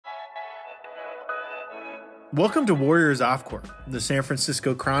Welcome to Warriors Off Court, the San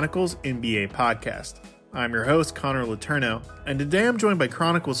Francisco Chronicle's NBA podcast. I'm your host, Connor Letourneau, and today I'm joined by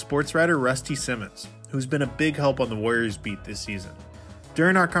Chronicle sportswriter Rusty Simmons, who's been a big help on the Warriors beat this season.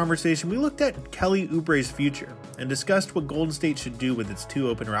 During our conversation, we looked at Kelly Oubre's future and discussed what Golden State should do with its two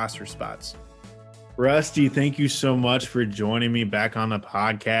open roster spots. Rusty, thank you so much for joining me back on the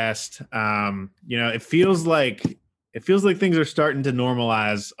podcast. It feels like things are starting to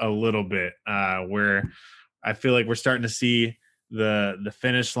normalize a little bit, where I feel like we're starting to see the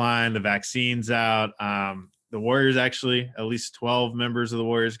finish line, the vaccines out. The Warriors actually, at least 12 members of the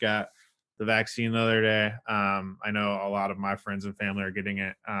Warriors got the vaccine the other day. I know a lot of my friends and family are getting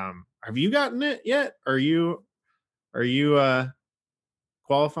it. Have you gotten it yet? Are you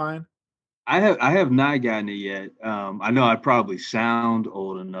qualifying? I have not gotten it yet. I know I probably sound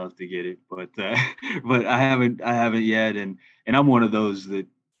old enough to get it, but but I haven't yet. And I'm one of those that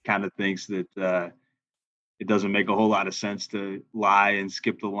kind of thinks that it doesn't make a whole lot of sense to lie and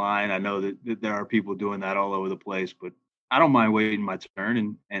skip the line. I know that there are people doing that all over the place, but I don't mind waiting my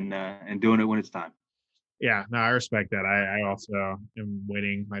turn and doing it when it's time. Yeah, no, I respect that. I also am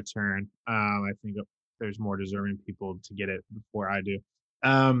waiting my turn. I think there's more deserving people to get it before I do.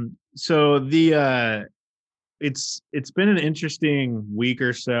 It's been an interesting week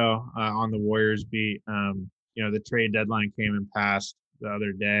or so on the Warriors beat. The trade deadline came and passed the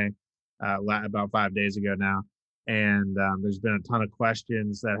other day, about 5 days ago now, and there's been a ton of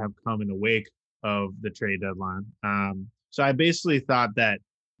questions that have come in the wake of the trade deadline. So I basically thought that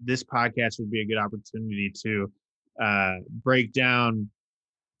this podcast would be a good opportunity to break down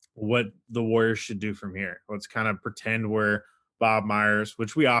what the Warriors should do from here. Let's kind of pretend we're Bob Myers,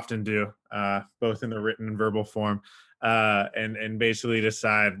 which we often do, both in the written and verbal form, and basically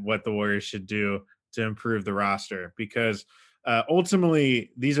decide what the Warriors should do to improve the roster. Because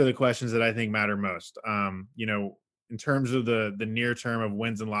ultimately, these are the questions that I think matter most. In terms of the near term of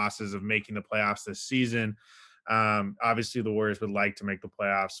wins and losses of making the playoffs this season, obviously the Warriors would like to make the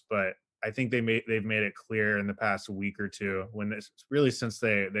playoffs, but I think they've made it clear in the past week or two, since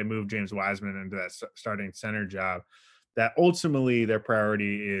they moved James Wiseman into that starting center job, that ultimately their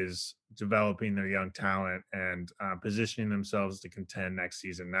priority is developing their young talent and positioning themselves to contend next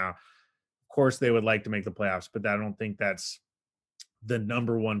season. Now, of course, they would like to make the playoffs, but I don't think that's the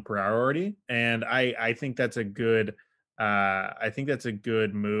number one priority. And I think that's a good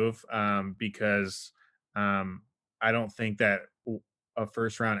move, because I don't think that a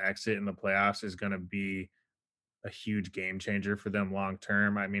first round exit in the playoffs is going to be a huge game changer for them long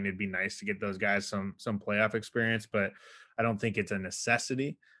term. I mean, it'd be nice to get those guys some playoff experience, but I don't think it's a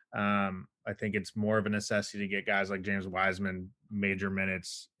necessity. I think it's more of a necessity to get guys like James Wiseman major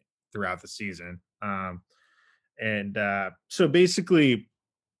minutes throughout the season. So basically,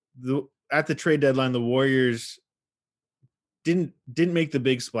 at the trade deadline, the Warriors didn't make the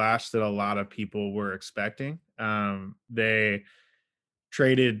big splash that a lot of people were expecting. They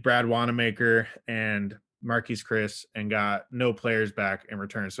traded Brad Wanamaker and Marquise Chris and got no players back in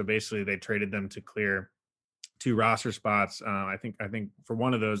return. So basically, they traded them to clear 2 roster spots. I think for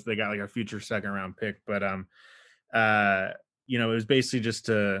one of those they got like a future second round pick, but it was basically just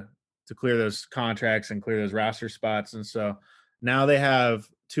to clear those contracts and clear those roster spots. And so now they have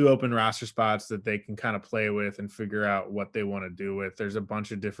 2 open roster spots that they can kind of play with and figure out what they want to do with. There's a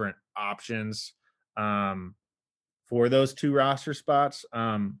bunch of different options for those 2 roster spots.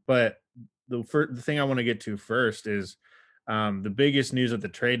 But the thing I want to get to first is the biggest news at the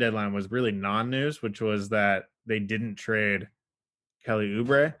trade deadline was really non-news, which was that they didn't trade Kelly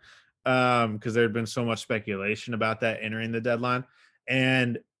Oubre, because there had been so much speculation about that entering the deadline.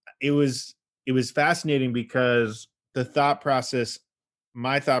 And it was fascinating because my thought process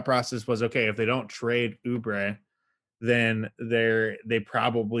was, okay, if they don't trade Oubre, then they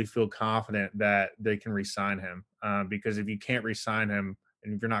probably feel confident that they can re-sign him. Because if you can't re-sign him,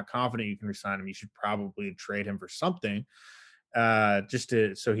 and if you're not confident you can re-sign him, you should probably trade him for something, so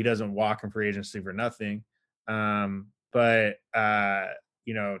he doesn't walk in free agency for nothing. But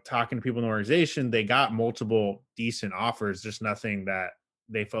talking to people in the organization, they got multiple decent offers, just nothing that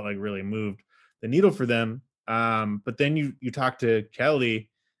they felt like really moved the needle for them. But then you talk to Kelly,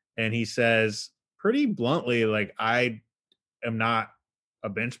 and he says pretty bluntly, like, I am not a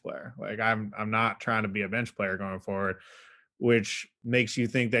bench player. Like, I'm not trying to be a bench player going forward, which makes you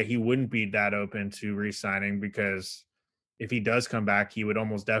think that he wouldn't be that open to re-signing, because if he does come back, he would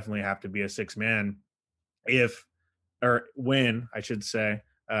almost definitely have to be a 6-man when I should say,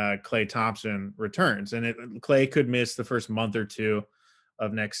 Klay Thompson returns. And Klay could miss the first month or 2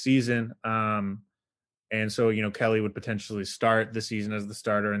 of next season. And so, Kelly would potentially start the season as the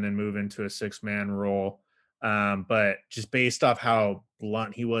starter and then move into a 6-man role But just based off how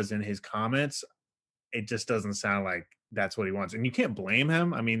blunt he was in his comments, it just doesn't sound like that's what he wants. And you can't blame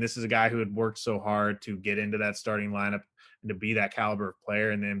him. I mean, this is a guy who had worked so hard to get into that starting lineup and to be that caliber of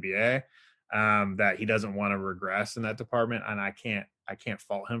player in the NBA, that he doesn't want to regress in that department. And I can't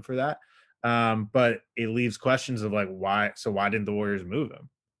fault him for that. But it leaves questions of like, why? So why didn't the Warriors move him?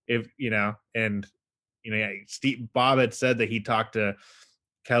 If and yeah, Steve Bob had said that he talked to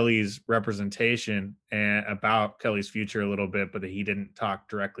Kelly's representation and about Kelly's future a little bit, but that he didn't talk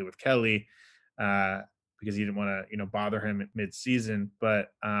directly with Kelly, uh, because he didn't want to, bother him at mid-season. But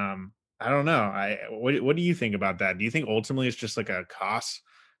I don't know. What do you think about that? Do you think ultimately it's just like a cost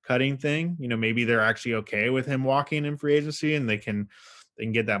cutting thing? Maybe they're actually okay with him walking in free agency and they can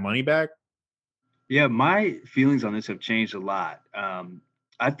get that money back. Yeah, my feelings on this have changed a lot.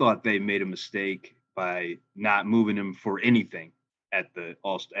 I thought they made a mistake by not moving him for anything at the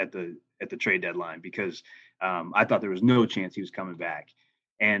trade deadline because I thought there was no chance he was coming back,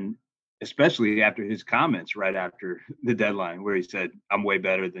 and especially after his comments right after the deadline, where he said, "I'm way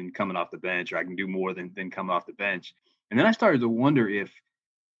better than coming off the bench, or I can do more than coming off the bench." And then I started to wonder if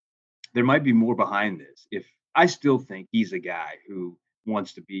there might be more behind this. If I still think he's a guy who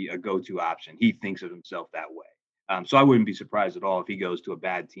wants to be a go-to option. He thinks of himself that way. So I wouldn't be surprised at all if he goes to a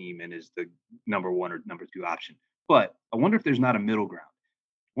bad team and is the number one or number two option. But I wonder if there's not a middle ground.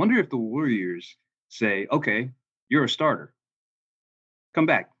 I wonder if the Warriors say, okay, you're a starter. Come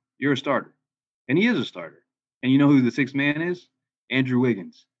back. You're a starter. And he is a starter. And you know who the sixth man is? Andrew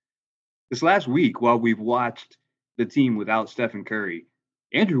Wiggins. This last week, while we've watched the team without Stephen Curry,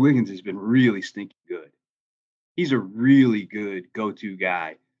 Andrew Wiggins has been really stinking good. He's a really good go-to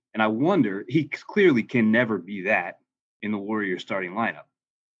guy. And I wonder, he clearly can never be that in the Warriors starting lineup.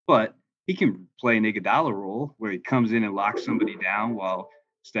 But he can play an Iguodala role where he comes in and locks somebody down while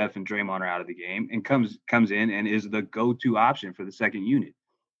Steph and Draymond are out of the game and comes in and is the go-to option for the second unit.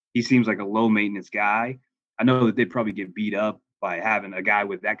 He seems like a low maintenance guy. I know that they'd probably get beat up by having a guy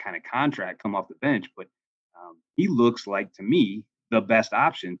with that kind of contract come off the bench, but he looks like to me the best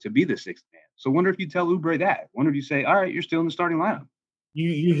option to be the sixth man. So wonder if you tell Oubre that. Wonder if you say, all right, you're still in the starting lineup.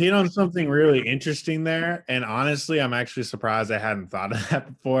 You hit on something really interesting there, and honestly, I'm actually surprised I hadn't thought of that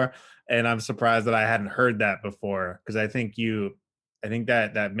before, and I'm surprised that I hadn't heard that before because I think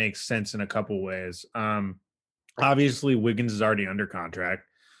that that makes sense in a couple ways. Obviously, Wiggins is already under contract,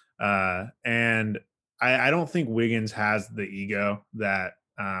 and I don't think Wiggins has the ego that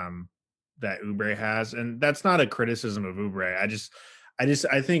Oubre has, and that's not a criticism of Oubre.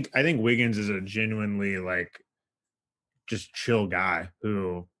 I think Wiggins is a genuinely like just chill guy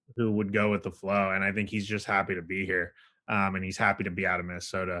who would go with the flow, and I think he's just happy to be here, and he's happy to be out of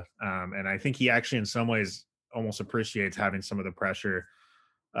Minnesota, and I think he actually, in some ways, almost appreciates having some of the pressure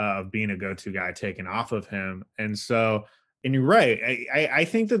of being a go-to guy taken off of him, and so. And you're right. I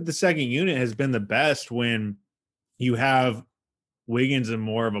think that the second unit has been the best when you have Wiggins in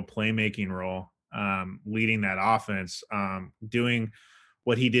more of a playmaking role, leading that offense, doing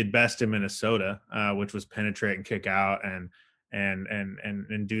what he did best in Minnesota, which was penetrate and kick out and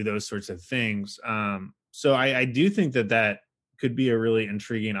do those sorts of things. So I do think that that could be a really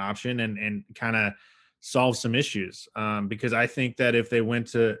intriguing option and kind of solve some issues. Because I think that if they went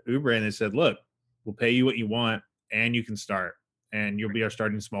to Oubre and they said, "Look, we'll pay you what you want, and you can start, and you'll be our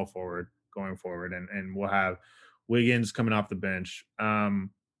starting small forward going forward, and we'll have Wiggins coming off the bench."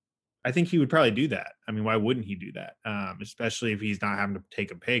 I think he would probably do that. I mean, why wouldn't he do that? Especially if he's not having to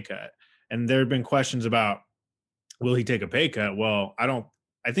take a pay cut. And there have been questions about will he take a pay cut? Well, I don't.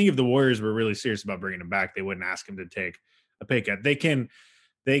 I think if the Warriors were really serious about bringing him back, they wouldn't ask him to take a pay cut. They can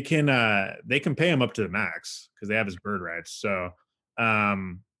pay him up to the max because they have his bird rights. So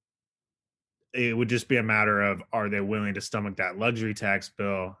um, it would just be a matter of are they willing to stomach that luxury tax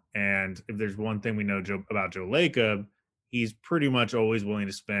bill? And if there's one thing we know about Joe Lacob, he's pretty much always willing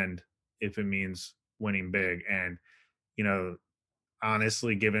to spend if it means winning big. And you know,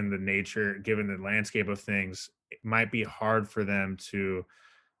 honestly, given the landscape of things, it might be hard for them to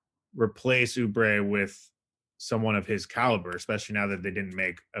replace Oubre with someone of his caliber, especially now that they didn't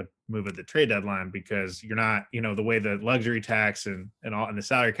make a move at the trade deadline because you're not, the way the luxury tax and the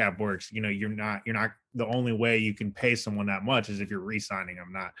salary cap works, you're not the only way you can pay someone that much is if you're re-signing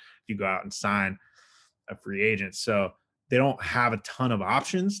them, not if you go out and sign a free agent. So they don't have a ton of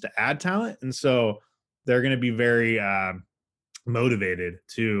options to add talent. And so they're going to be very motivated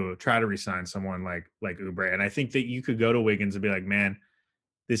to try to re-sign someone like Oubre. And I think that you could go to Wiggins and be like, man,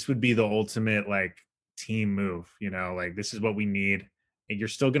 this would be the ultimate like team move, like this is what we need. And you're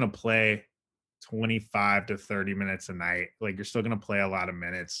still going to play 25 to 30 minutes a night. Like you're still going to play a lot of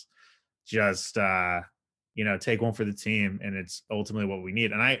minutes. Just take one for the team, and it's ultimately what we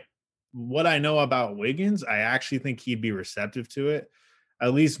need. And what I know about Wiggins, I actually think he'd be receptive to it,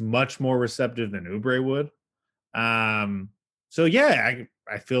 at least much more receptive than Oubre would. Um, so yeah,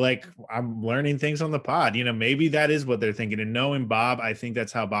 I feel like I'm learning things on the pod. Maybe that is what they're thinking. And knowing Bob, I think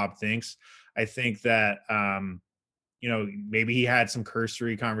that's how Bob thinks. I think that maybe he had some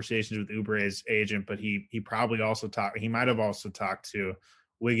cursory conversations with Oubre's agent, but he probably also he might have also talked to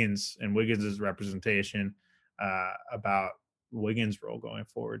Wiggins and Wiggins's representation about Wiggins' role going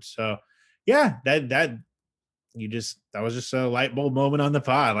forward. So yeah, that was just a light bulb moment on the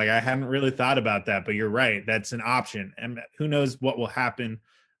pod. Like, I hadn't really thought about that, but you're right. That's an option. And who knows what will happen.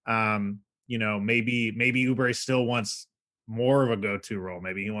 Maybe Oubre still wants more of a go-to role.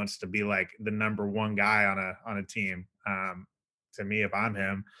 Maybe he wants to be like the number one guy on a team. To me, if I'm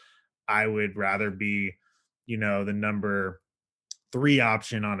him, I would rather be, the number three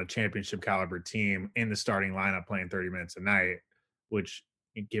option on a championship caliber team in the starting lineup playing 30 minutes a night, which,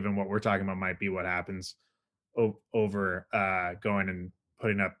 given what we're talking about, might be what happens over going and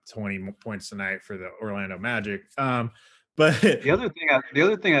putting up 20 points tonight for the Orlando Magic. But the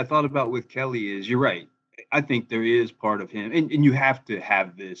other thing I thought about with Kelly is, you're right. I think there is part of him, and you have to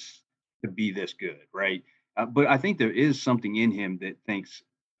have this to be this good, right? But I think there is something in him that thinks,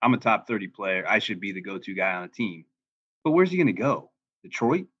 I'm a top 30 player. I should be the go-to guy on a team. But where's he going to go?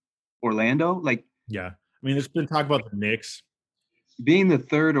 Detroit? Orlando? Like, yeah, I mean, there's been talk about the Knicks. being the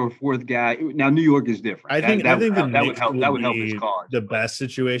third or fourth guy. Now, New York is different. I think the That would Knicks help. That would would help his be cause. the But best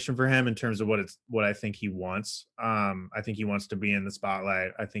situation for him in terms of what I think he wants. I think he wants to be in the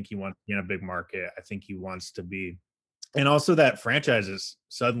spotlight. I think he wants to be in a big market. I think he wants to be, and also that franchise is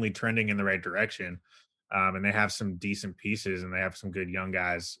suddenly trending in the right direction. And they have some decent pieces, and they have some good young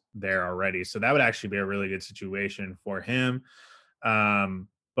guys there already. So that would actually be a really good situation for him.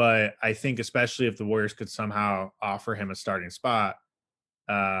 But I think, especially if the Warriors could somehow offer him a starting spot,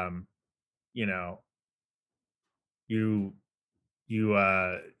 um, you know, you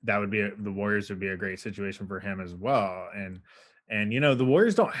that would be the Warriors would be a great situation for him as well. And the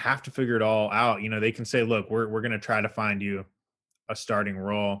Warriors don't have to figure it all out. They can say, look, we're going to try to find you a starting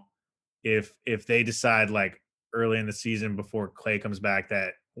role. If they decide, like, early in the season before Clay comes back,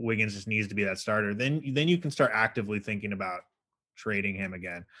 that Wiggins just needs to be that starter, then you can start actively thinking about trading him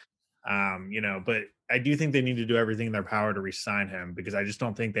again. But I do think they need to do everything in their power to re-sign him, because I just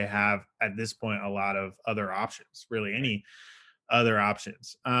don't think they have at this point a lot of other options, really any other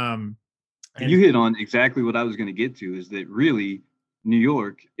options. you And hit on exactly what I was going to get to, is that really New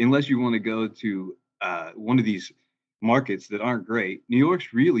York, unless you want to go to one of these markets that aren't great, New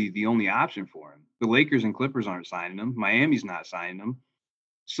York's really the only option for him. The Lakers and Clippers aren't signing him. Miami's not signing him.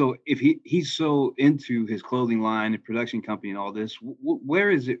 So if he's so into his clothing line and production company and all this, where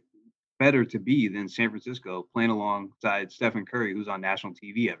is it better to be than San Francisco, playing alongside Stephen Curry, who's on national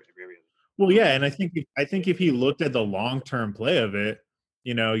TV every well, yeah, and I think if he looked at the long-term play of it,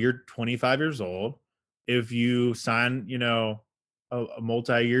 you're 25 years old. If you sign, a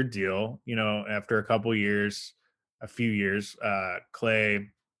multi-year deal, after a couple years, a few years, Clay,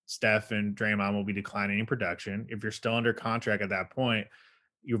 Steph, and Draymond will be declining in production. If you're still under contract at that point,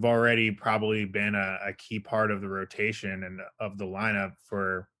 you've already probably been a key part of the rotation and of the lineup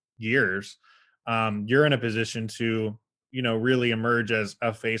for years. You're in a position to, really emerge as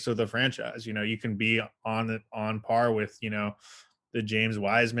a face of the franchise. You can be on par with, the James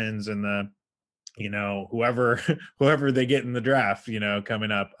Wisemans and the, whoever whoever they get in the draft,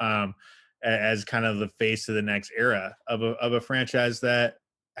 coming up, as kind of the face of the next era of a franchise that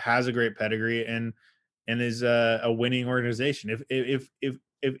has a great pedigree and is a winning organization.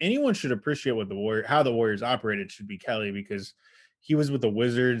 If anyone should appreciate how the Warriors operated, should be Kelly, because he was with the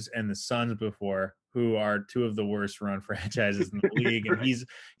Wizards and the Suns before, who are two of the worst run franchises in the league, and other.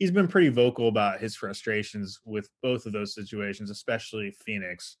 he's been pretty vocal about his frustrations with both of those situations, especially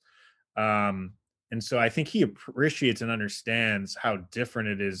Phoenix. Um, and so I think he appreciates and understands how different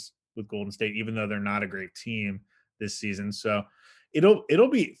it is with Golden State, even though they're not a great team this season. So it'll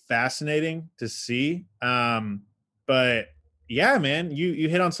be fascinating to see. But yeah, man, you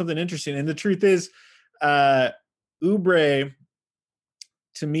hit on something interesting. And the truth is, Oubre,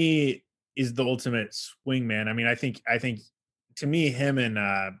 to me, is the ultimate swing man. I mean, I think to me, him and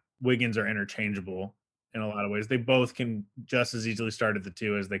Wiggins are interchangeable in a lot of ways. They both can just as easily start at the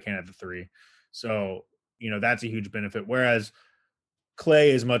two as they can at the three. So, that's a huge benefit. Whereas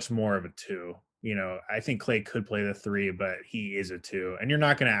Clay is much more of a two. I think Clay could play the three, but he is a two. And you're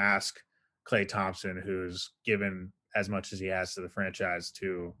not going to ask Clay Thompson, who's given as much as he has to the franchise,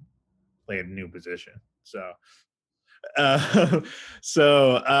 to play a new position. So, uh,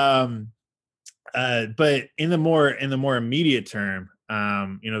 so But in the more immediate term,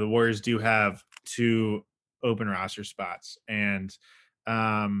 the Warriors do have two open roster spots, and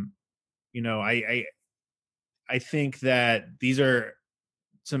um, I think that these are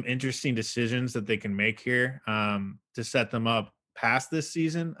some interesting decisions that they can make here, to set them up past this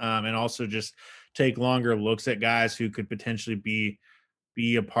season, and also just take longer looks at guys who could potentially be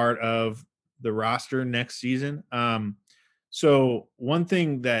a part of the roster next season. So one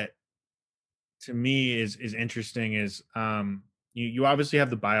thing that to me is interesting is, you obviously have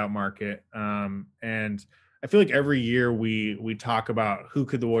the buyout market, and I feel like every year we talk about who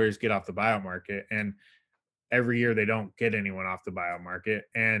could the Warriors get off the buyout market, and every year they don't get anyone off the buyout market.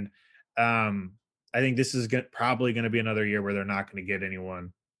 And I think this is probably going to be another year where they're not going to get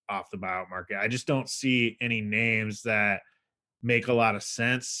anyone off the buyout market. I just don't see any names that make a lot of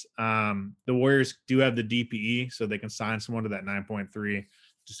sense. The Warriors do have the DPE, so they can sign someone to that 9.3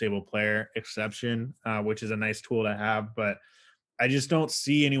 disabled player exception, which is a nice tool to have. But I just don't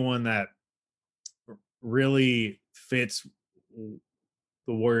see anyone that really fits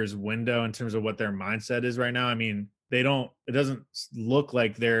the Warriors window in terms of what their mindset is right now. I mean, it doesn't look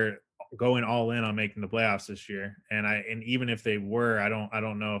like they're going all in on making the playoffs this year. And even if they were, I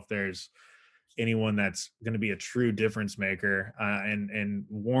don't know if there's anyone that's going to be a true difference maker, and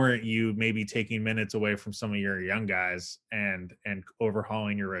warrant you maybe taking minutes away from some of your young guys and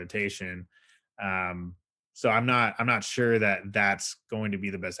overhauling your rotation. So I'm not sure that that's going to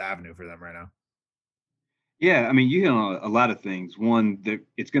be the best avenue for them right now. Yeah, I mean, you hit on a lot of things. One, that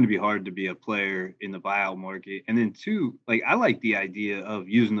it's going to be hard to be a player in the buyout market, and then two, like I like the idea of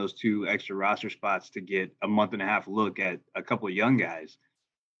using those two extra roster spots to get a month and a half look at a couple of young guys.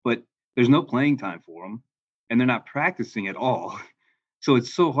 But there's no playing time for them, and they're not practicing at all. So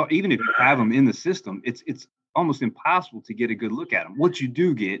it's so hard. Even if you have them in the system, it's almost impossible to get a good look at them. What you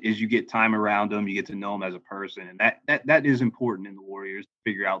do get is you get time around them, you get to know them as a person, and that is important in the Warriors to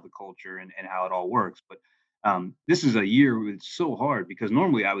figure out the culture and how it all works. But this is a year where it's so hard because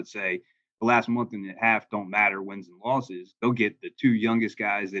normally I would say the last month and a half don't matter wins and losses. They'll get the two youngest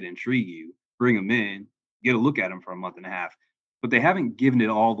guys that intrigue you, bring them in, get a look at them for a month and a half, but they haven't given it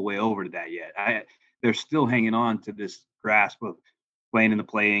all the way over to that yet. They're still hanging on to this grasp of playing in the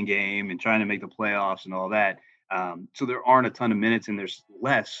play-in game and trying to make the playoffs and all that. So there aren't a ton of minutes and there's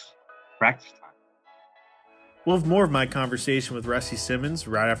less practice time. We'll have more of my conversation with Rusty Simmons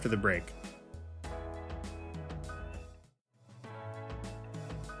right after the break.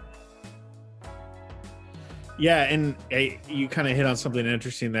 Yeah, and you kind of hit on something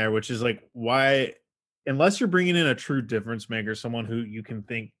interesting there, which is like why, unless you're bringing in a true difference maker, someone who you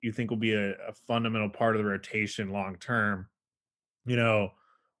think will be a fundamental part of the rotation long term, you know,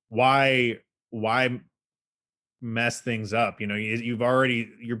 why mess things up? You've already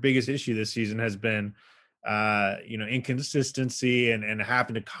your biggest issue this season has been inconsistency and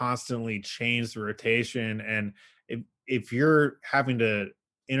having to constantly change the rotation. And if you're having to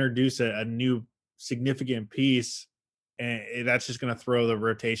introduce a new significant piece, and that's just going to throw the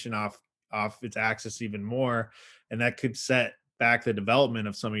rotation off its axis even more, and that could set back the development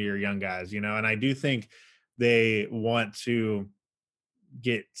of some of your young guys. And I do think they want to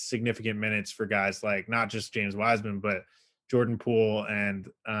get significant minutes for guys like not just James Wiseman, but Jordan Poole and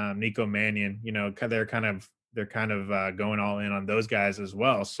Nico Mannion. They're kind of going all in on those guys as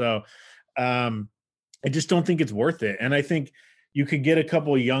well. So I just don't think it's worth it. And I think you could get a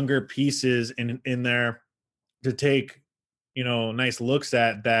couple younger pieces in there to take nice looks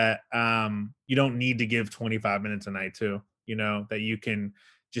at that. You don't need to give 25 minutes a night to. That you can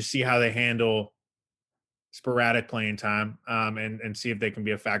just see how they handle sporadic playing time, and see if they can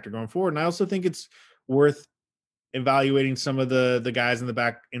be a factor going forward. And I also think it's worth evaluating some of the guys in the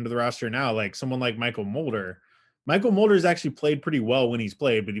back end of the roster now, like someone like Michael Mulder. Michael Mulder's actually played pretty well when he's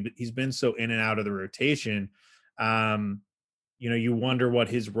played, but he's been so in and out of the rotation. Um, you wonder what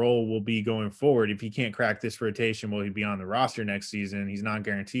his role will be going forward. If he can't crack this rotation, will he be on the roster next season? He's not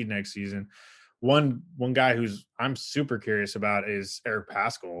guaranteed next season. One guy who's I'm super curious about is Eric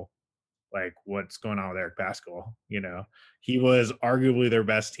Pascal. Like, what's going on with Eric Pascal? He was arguably their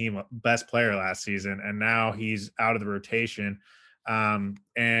best player last season, and now he's out of the rotation.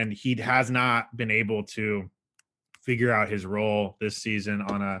 And he has not been able to figure out his role this season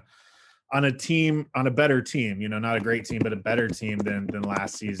on a better team, not a great team, but a better team than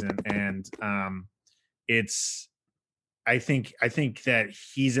last season. And it's I think that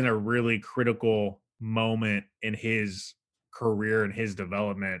he's in a really critical moment in his career and his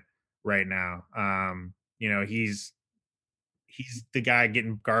development right now. He's the guy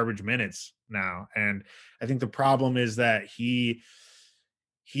getting garbage minutes now, and I think the problem is that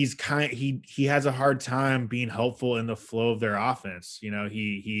he has a hard time being helpful in the flow of their offense. You know,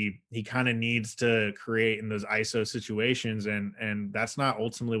 he kind of needs to create in those ISO situations, and that's not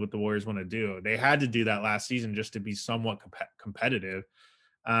ultimately what the Warriors want to do. They had to do that last season just to be somewhat competitive.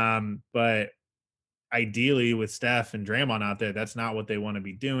 But ideally, with Steph and Draymond out there, that's not what they want to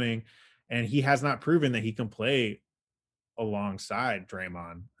be doing. And he has not proven that he can play alongside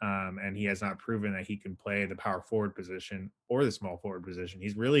Draymond. And he has not proven that he can play the power forward position or the small forward position.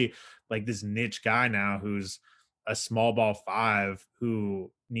 He's really like this niche guy now who's a small ball five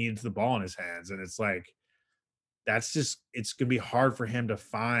who needs the ball in his hands. And it's like, it's going to be hard for him to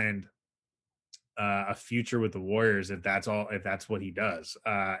find a future with the Warriors if that's what he does.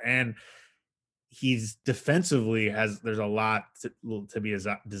 And he's defensively there's a lot to be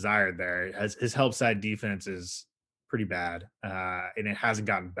desired there. His help side defense is pretty bad, and it hasn't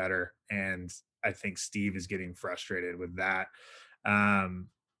gotten better. And I think Steve is getting frustrated with that. Um,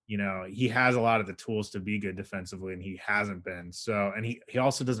 he has a lot of the tools to be good defensively, and he hasn't been. So, and he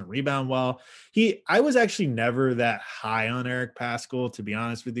also doesn't rebound well. I was actually never that high on Eric Pascal, to be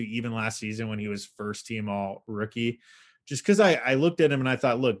honest with you, even last season when he was first team all rookie, just because I looked at him and I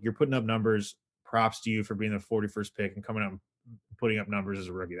thought, look, you're putting up numbers. Props to you for being the 41st pick and coming up and putting up numbers as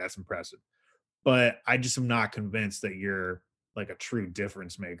a rookie. That's impressive. But I just am not convinced that you're like a true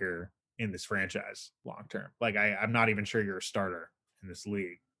difference maker in this franchise long term. Like I'm not even sure you're a starter in this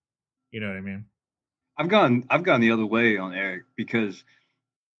league. You know what I mean? I've gone the other way on Eric because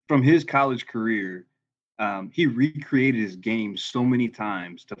from his college career, he recreated his game so many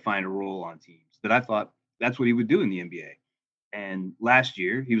times to find a role on teams that I thought that's what he would do in the NBA. And last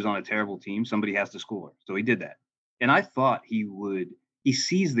year, he was on a terrible team. Somebody has to score. So he did that. And I thought he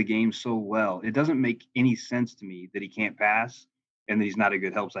sees the game so well. It doesn't make any sense to me that he can't pass and that he's not a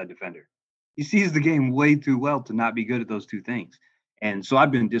good help side defender. He sees the game way too well to not be good at those two things. And so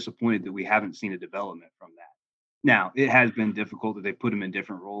I've been disappointed that we haven't seen a development from that. Now, it has been difficult that they put him in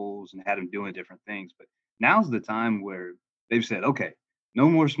different roles and had him doing different things, but now's the time where they've said, okay, no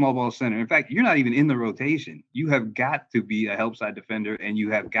more small ball center. In fact, you're not even in the rotation. You have got to be a help side defender, and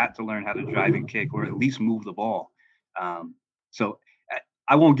you have got to learn how to drive and kick, or at least move the ball. So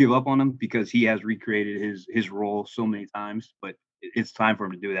I won't give up on him because he has recreated his role so many times. But it's time for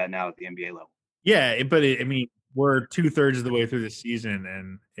him to do that now at the NBA level. Yeah, but I mean, we're 2/3 of the way through the season,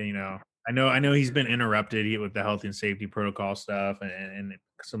 and I know he's been interrupted with the health and safety protocol stuff and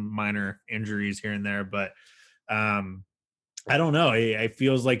some minor injuries here and there, but I don't know. It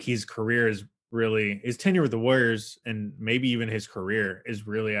feels like his career is really his tenure with the Warriors and maybe even his career is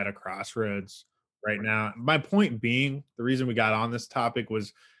really at a crossroads right now. My point being, the reason we got on this topic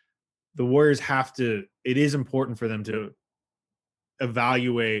was the Warriors it is important for them to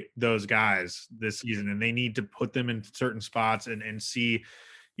evaluate those guys this season, and they need to put them in certain spots and see,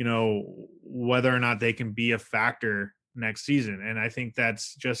 whether or not they can be a factor next season. And I think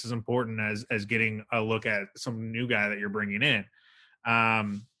that's just as important as getting a look at some new guy that you're bringing in,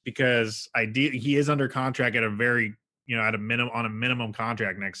 because he is under contract at a very at a minimum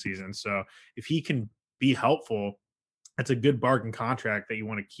contract next season. So if he can be helpful, that's a good bargain contract that you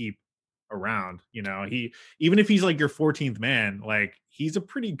want to keep around. He even if he's like your 14th man, like he's a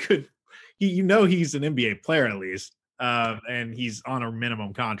pretty good. He's an NBA player at least, and he's on a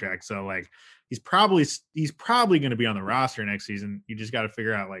minimum contract. So like he's probably going to be on the roster next season. You just got to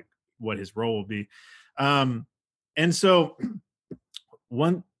figure out like what his role will be. And so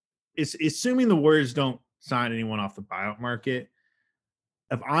one is assuming the Warriors don't sign anyone off the buyout market.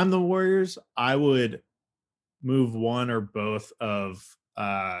 If I'm the Warriors, I would move one or both of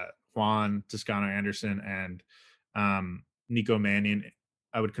Juan Toscano Anderson and Nico Mannion.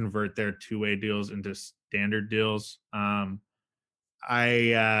 I would convert their two-way deals into standard deals. I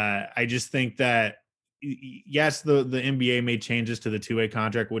just think that yes, the NBA made changes to the two-way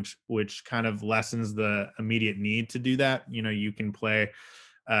contract, which kind of lessens the immediate need to do that. You can play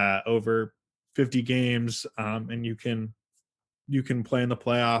over 50 games, and you can play in the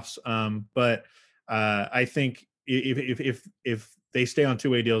playoffs. But I think if they stay on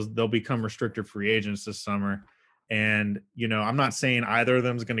two-way deals, they'll become restricted free agents this summer. And I'm not saying either of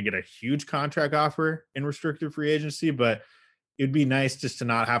them is going to get a huge contract offer in restricted free agency, but it'd be nice just to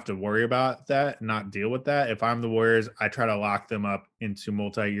not have to worry about that, not deal with that. If I'm the Warriors, I try to lock them up into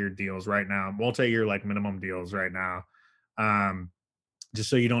multi-year deals right now, multi-year like minimum deals right now, just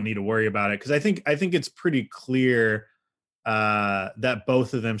so you don't need to worry about it. Because I think it's pretty clear that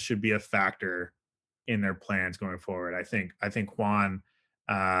both of them should be a factor in their plans going forward. I think Juan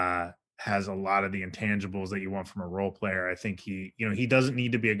has a lot of the intangibles that you want from a role player. I think he doesn't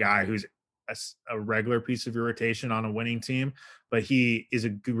need to be a guy who's a regular piece of your rotation on a winning team, but he is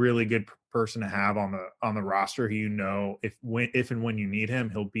a really good person to have on the roster. Who, if and when you need him,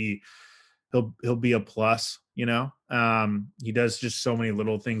 he'll be a plus. He does just so many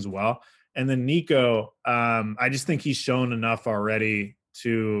little things well. And then Nico, I just think he's shown enough already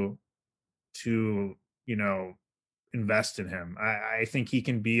to invest in him. I think he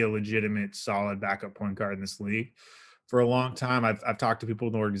can be a legitimate, solid backup point guard in this league. For a long time, I've talked to people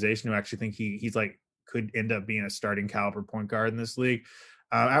in the organization who actually think he's like could end up being a starting caliber point guard in this league.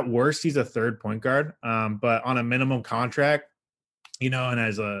 At worst, he's a third point guard, but on a minimum contract, and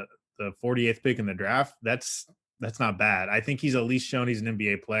as the 48th pick in the draft, that's not bad. I think he's at least shown he's an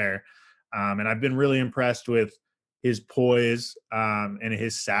NBA player, and I've been really impressed with his poise and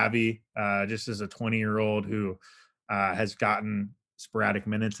his savvy, just as a 20-year-old who has gotten sporadic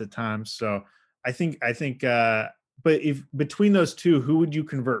minutes at times. So I think, but if between those two, who would you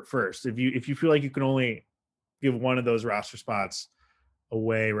convert first? If you feel like you can only give one of those roster spots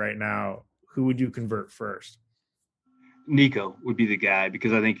away right now, who would you convert first? Nico would be the guy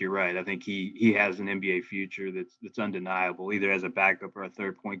because I think you're right. I think he has an NBA future that's undeniable, either as a backup or a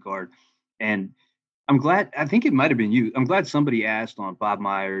third point guard. And I'm glad. I think it might have been you. I'm glad somebody asked on Bob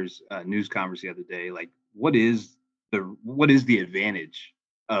Meyer's news conference the other day, like, what is the advantage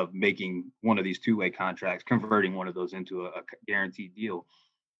of making one of these two-way contracts, converting one of those into a guaranteed deal?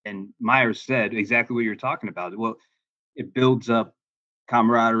 And Myers said exactly what you're talking about. Well, it builds up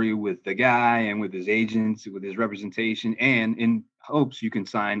camaraderie with the guy and with his agents, with his representation, and in hopes you can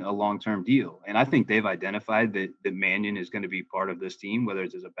sign a long-term deal. And I think they've identified that Mannion is going to be part of this team, whether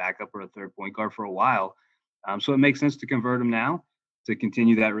it's as a backup or a third point guard for a while. So it makes sense to convert him now to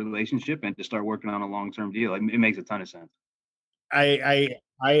continue that relationship and to start working on a long-term deal. It makes a ton of sense. I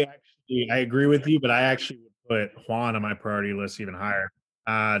agree with you, but I actually would put Juan on my priority list even higher.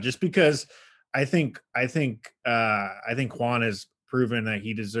 Just because I think Juan has proven that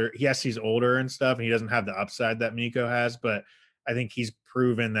he deserves. Yes, he's older and stuff, and he doesn't have the upside that Miko has, but I think he's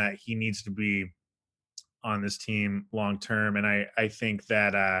proven that he needs to be on this team long term. And I think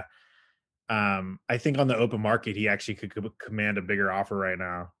that I think on the open market he actually could command a bigger offer right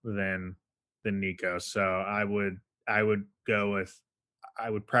now than Nico. So I would go with I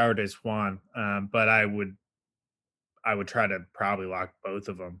would prioritize Juan, but I would try to probably lock both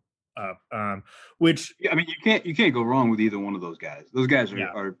of them up. Which Yeah, I mean, you can't go wrong with either one of those guys. Those guys are,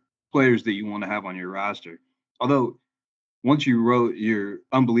 yeah, are players that you want to have on your roster. Although once you wrote your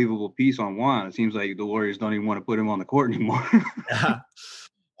unbelievable piece on Juan, it seems like the Warriors don't even want to put him on the court anymore.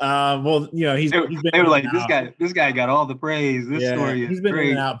 well, they, were, he's been they were in and like, this out. guy, this guy got all the praise. This Yeah, story is he's been in and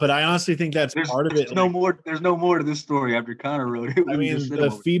great. out, but I honestly think that's There's part of it. there's no Like, more. There's no more to this story after Connor wrote it. I We can just mean, sit him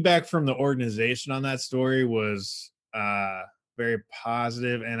the over. feedback from the organization on that story was very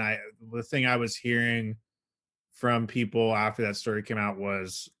positive, and the thing I was hearing from people after that story came out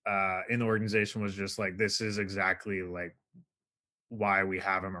was in the organization was just like, this is exactly like why we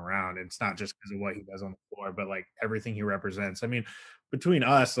have him around. It's not just because of what he does on the floor, but like everything he represents. I mean, between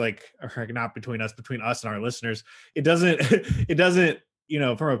us, or not between us and our listeners, it doesn't, it doesn't,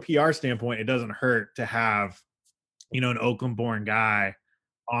 from a PR standpoint, it doesn't hurt to have, an Oakland born guy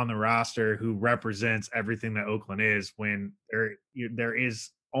on the roster who represents everything that Oakland is when there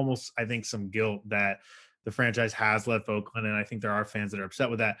is almost, I think, some guilt that the franchise has left Oakland. And I think there are fans that are upset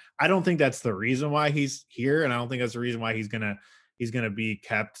with that. I don't think that's the reason why he's here. And I don't think that's the reason why he's gonna be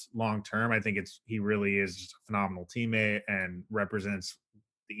kept long term. I think he really is just a phenomenal teammate and represents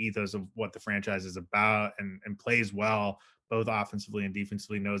the ethos of what the franchise is about and plays well both offensively and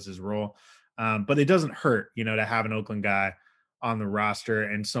defensively, knows his role. But it doesn't hurt, to have an Oakland guy on the roster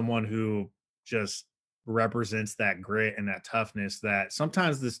and someone who just represents that grit and that toughness that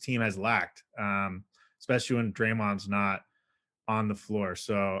sometimes this team has lacked, especially when Draymond's not on the floor.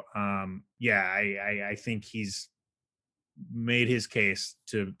 So yeah, I think he's made his case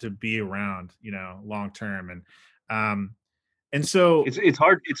to be around, long term. And so It's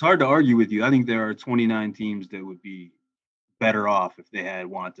hard to argue with you. I think there are 29 teams that would be better off if they had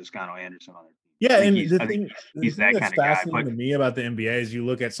Juan Toscano Anderson on their team. yeah, I think and he's the I think thing he's, the he's thing that that's kind of guy. fascinating But to me about the NBA is you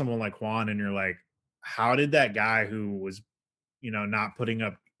look at someone like Juan and you're like, how did that guy who was, not putting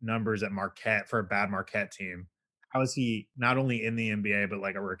up numbers at Marquette for a bad Marquette team, how is he not only in the NBA but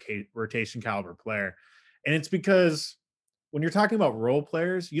like a rotation caliber player? And it's because when you're talking about role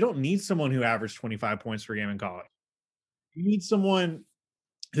players, you don't need someone who averaged 25 points per game in college. You need someone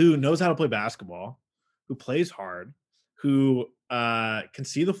who knows how to play basketball, who plays hard, who can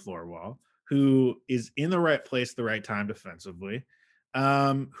see the floor well, who is in the right place at the right time defensively,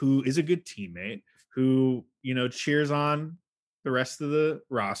 who is a good teammate, who cheers on the rest of the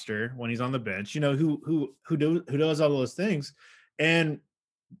roster when he's on the bench, who does all those things. And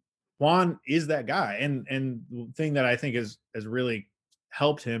Juan is that guy. And the thing that I think has really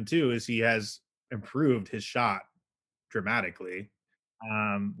helped him too is he has improved his shot dramatically.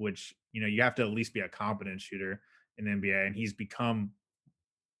 Which you have to at least be a competent shooter in the NBA, and he's become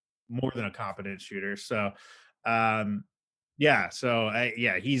more than a competent shooter. So yeah,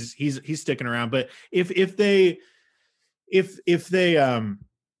 he's sticking around. But if they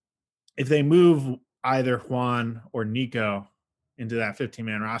move either Juan or Nico into that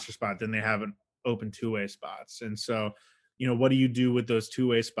 15-man roster spot, then they have an open two-way spots. And so, what do you do with those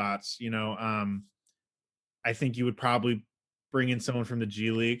two-way spots? I think you would probably bring in someone from the G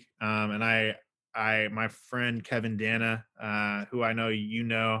League. And my friend Kevin Dana, who I know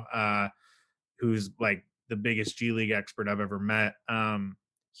who's like the biggest G League expert I've ever met.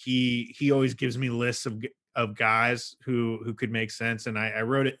 He always gives me lists of guys who could make sense, and I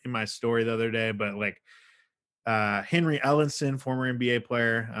wrote it in my story the other day. But like Henry Ellenson, former NBA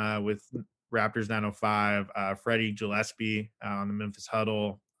player with Raptors 905, Freddie Gillespie on the Memphis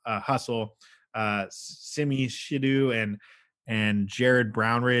Hustle, Simi Shidu and Jared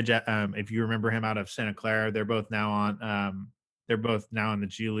Brownridge. If you remember him out of Santa Clara, they're both now on. They're both now in the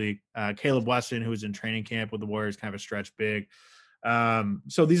G League. Caleb Weston, who was in training camp with the Warriors, kind of a stretch big.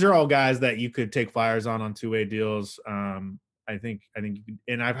 So these are all guys that you could take flyers on two-way deals. I think you could,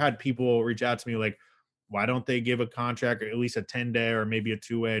 and I've had people reach out to me like, why don't they give a contract or at least a 10-day or maybe a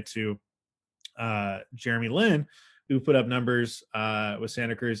two-way to Jeremy Lin, who put up numbers with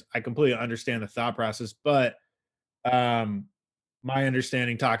Santa Cruz? I completely understand the thought process, but my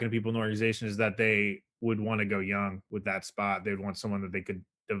understanding talking to people in the organization is that they would want to go young with that spot. They'd want someone that they could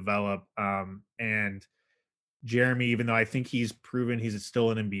develop. And Jeremy, even though I think he's proven he's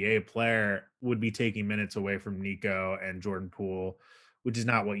still an NBA player, would be taking minutes away from Nico and Jordan Poole, which is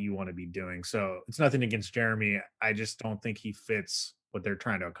not what you want to be doing. So it's nothing against Jeremy. I just don't think he fits what they're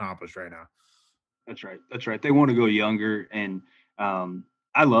trying to accomplish right now. That's right. That's right. They want to go younger, and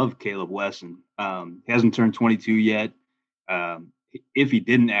I love Caleb Wesson. He hasn't turned 22 yet. If he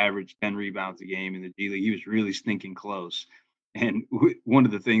didn't average 10 rebounds a game in the G League, he was really stinking close. And one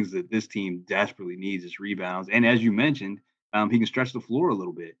of the things that this team desperately needs is rebounds. And as you mentioned, he can stretch the floor a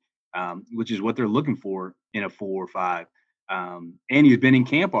little bit, which is what they're looking for in a 4 or 5. And he's been in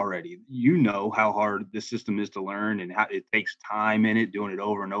camp already. You know how hard this system is to learn, and how it takes time in it, doing it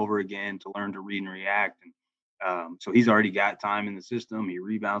over and over again to learn to read and react. And so he's already got time in the system. He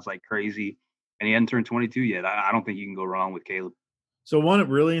rebounds like crazy, and he hasn't turned 22 yet. I don't think you can go wrong with Caleb. So one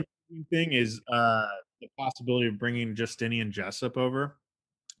really interesting thing is the possibility of bringing Justinian Jessup over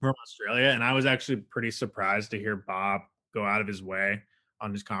from Australia. And I was actually pretty surprised to hear Bob go out of his way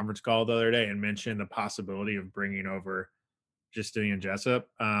on his conference call the other day and mention the possibility of bringing over Justinian Jessup.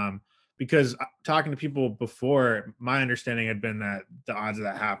 Because talking to people before, my understanding had been that the odds of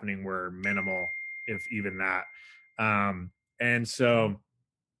that happening were minimal, if even that. And so,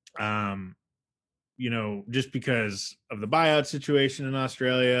 just because of the buyout situation in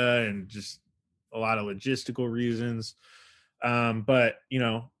Australia and just a lot of logistical reasons. But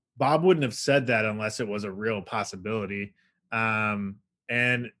Bob wouldn't have said that unless it was a real possibility. And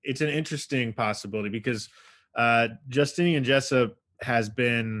it's an interesting possibility because Justinian Jessup has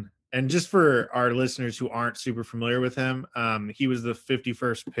been, and just for our listeners who aren't super familiar with him, he was the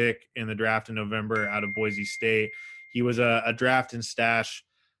 51st pick in the draft in November out of Boise State. He was a draft and stash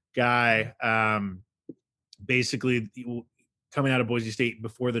guy. Basically, coming out of Boise State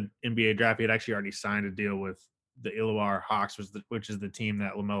before the NBA draft, he had actually already signed a deal with the Illawarra Hawks, which is the team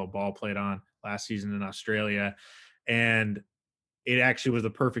that LaMelo Ball played on last season in Australia. And it actually was the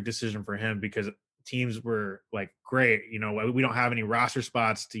perfect decision for him because teams were like, great, we don't have any roster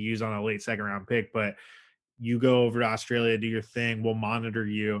spots to use on a late second round pick, but you go over to Australia, do your thing. We'll monitor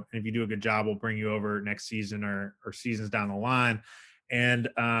you. And if you do a good job, we'll bring you over next season or seasons down the line. And,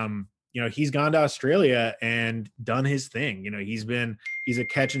 he's gone to Australia and done his thing. He's a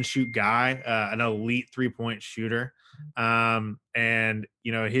catch and shoot guy, an elite 3-point shooter. And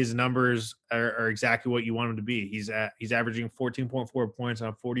his numbers are exactly what you want him to be. He's averaging 14.4 points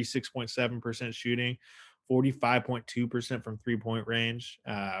on 46.7% shooting, 45.2% from 3-point range,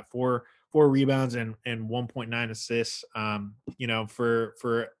 four rebounds and 1.9 assists.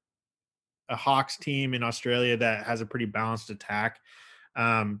 For a Hawks team in Australia that has a pretty balanced attack.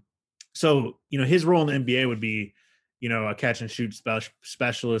 So his role in the NBA would be, a catch and shoot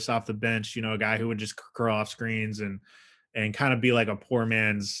specialist off the bench, a guy who would just curl off screens and kind of be like a poor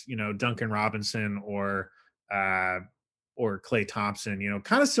man's, Duncan Robinson or Klay Thompson,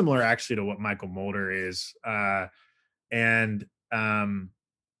 kind of similar actually to what Michael Mulder is. And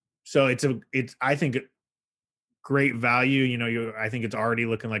so it's I think great value. I think it's already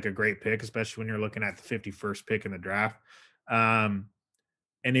looking like a great pick, especially when you're looking at the 51st pick in the draft. Um,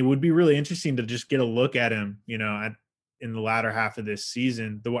 and it would be really interesting to just get a look at him, in the latter half of this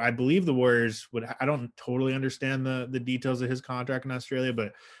season. Though I believe the Warriors would. I don't totally understand the details of his contract in Australia,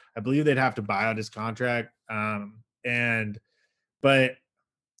 but I believe they'd have to buy out his contract. But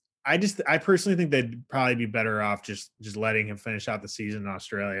I personally think they'd probably be better off just letting him finish out the season in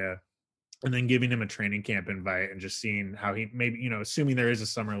Australia and then giving him a training camp invite and just seeing how he maybe, assuming there is a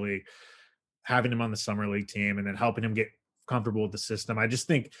summer league, having him on the summer league team and then helping him get comfortable with the system. I just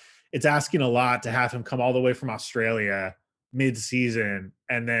think it's asking a lot to have him come all the way from Australia mid-season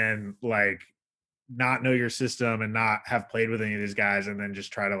and then like not know your system and not have played with any of these guys and then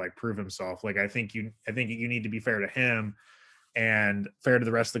just try to like prove himself. Like I think you need to be fair to him and fair to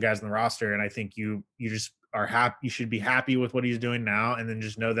the rest of the guys on the roster. And I think you just are happy. You should be happy with what he's doing now, and then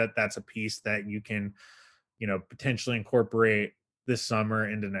just know that that's a piece that you can, potentially incorporate this summer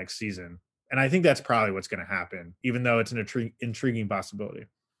into next season. And I think that's probably what's going to happen, even though it's an intriguing possibility.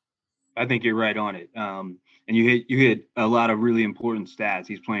 I think you're right on it. And you hit a lot of really important stats.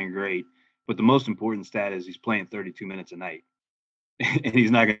 He's playing great, but the most important stat is he's playing 32 minutes a night, and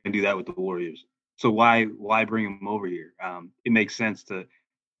he's not going to do that with the Warriors. So why bring him over here? It makes sense to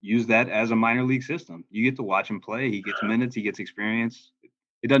use that as a minor league system. You get to watch him play. He gets minutes. He gets experience.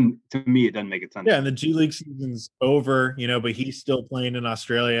 It doesn't make a ton. Yeah, and the G League season's over, but he's still playing in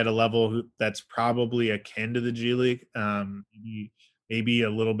Australia at a level that's probably akin to the G League, maybe a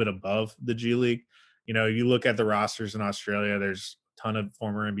little bit above the G League. You look at the rosters in Australia. There's a ton of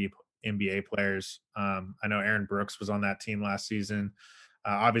former NBA players. I know Aaron Brooks was on that team last season.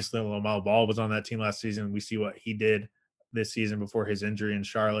 Obviously, LaMelo Ball was on that team last season. We see what he did this season before his injury in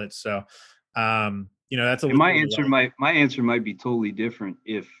Charlotte. So, that's my answer might be totally different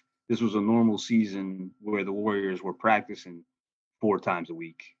if this was a normal season where the Warriors were practicing 4 times a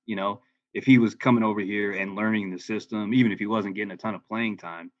week. If he was coming over here and learning the system, even if he wasn't getting a ton of playing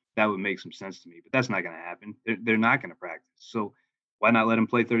time, that would make some sense to me. But that's not going to happen. They're not going to practice. So why not let him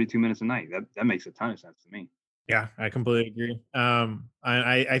play 32 minutes a night? That makes a ton of sense to me. Yeah, I completely agree.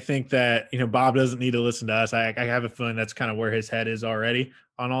 I think that Bob doesn't need to listen to us. I have a feeling that's kind of where his head is already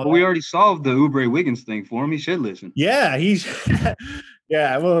on all. Well, we already solved the Oubre Wiggins thing for him. He should listen. Yeah, he's.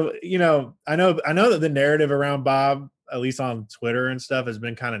 Yeah, well, I know that the narrative around Bob, at least on Twitter and stuff, has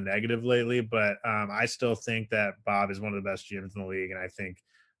been kind of negative lately. But I still think that Bob is one of the best GMs in the league, and I think,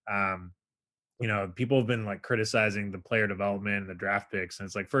 people have been like criticizing the player development and the draft picks, and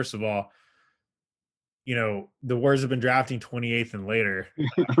it's like, first of all, the Warriors have been drafting 28th and later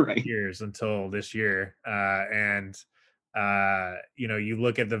right. years until this year. You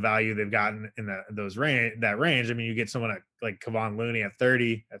look at the value they've gotten in that range. I mean, you get someone like Kevon Looney at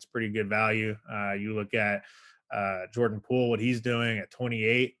 30, that's pretty good value. You look at Jordan Poole, what he's doing at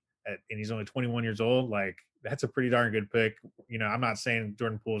 28 and he's only 21 years old. Like that's a pretty darn good pick. I'm not saying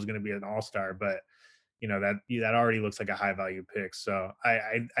Jordan Poole is going to be an all-star, but that already looks like a high value pick. So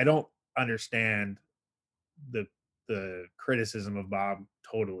I don't understand the criticism of Bob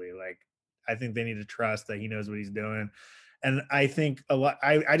totally. Like I think they need to trust that he knows what he's doing. And I think a lot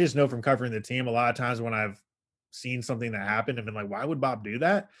I just know from covering the team, a lot of times when I've seen something that happened and been like, why would Bob do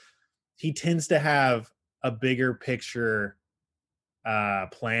that? He tends to have a bigger picture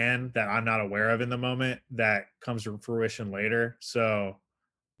plan that I'm not aware of in the moment that comes to fruition later. So,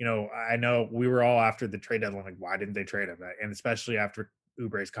 I know we were all after the trade deadline, like, why didn't they trade him? And especially after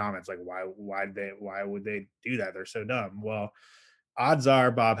Oubre's comments, like why would they do that? They're so dumb. Well, odds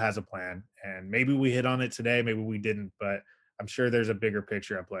are Bob has a plan, and maybe we hit on it today, maybe we didn't, but I'm sure there's a bigger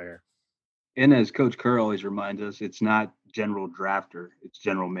picture at play here. And as Coach Kerr always reminds us, it's not general drafter, it's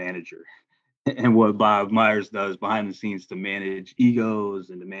general manager. And what Bob Myers does behind the scenes to manage egos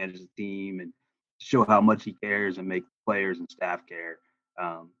and to manage the team and show how much he cares and make players and staff care.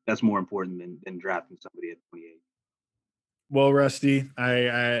 That's more important than drafting somebody at 28. Well, Rusty,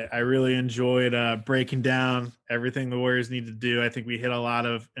 I really enjoyed breaking down everything the Warriors need to do. I think we hit a lot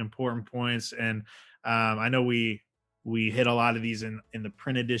of important points, and I know we hit a lot of these in the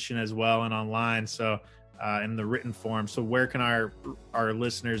print edition as well and online, so in the written form. So where can our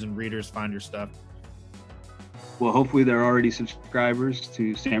listeners and readers find your stuff? Well, hopefully they're already subscribers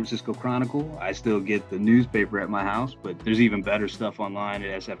to San Francisco Chronicle. I still get the newspaper at my house, but there's even better stuff online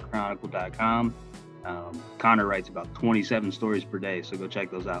at sfchronicle.com. Connor writes about 27 stories per day, so go check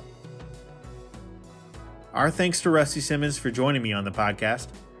those out. Our thanks to Rusty Simmons for joining me on the podcast.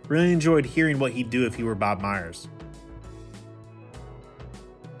 Really enjoyed hearing what he'd do if he were Bob Myers.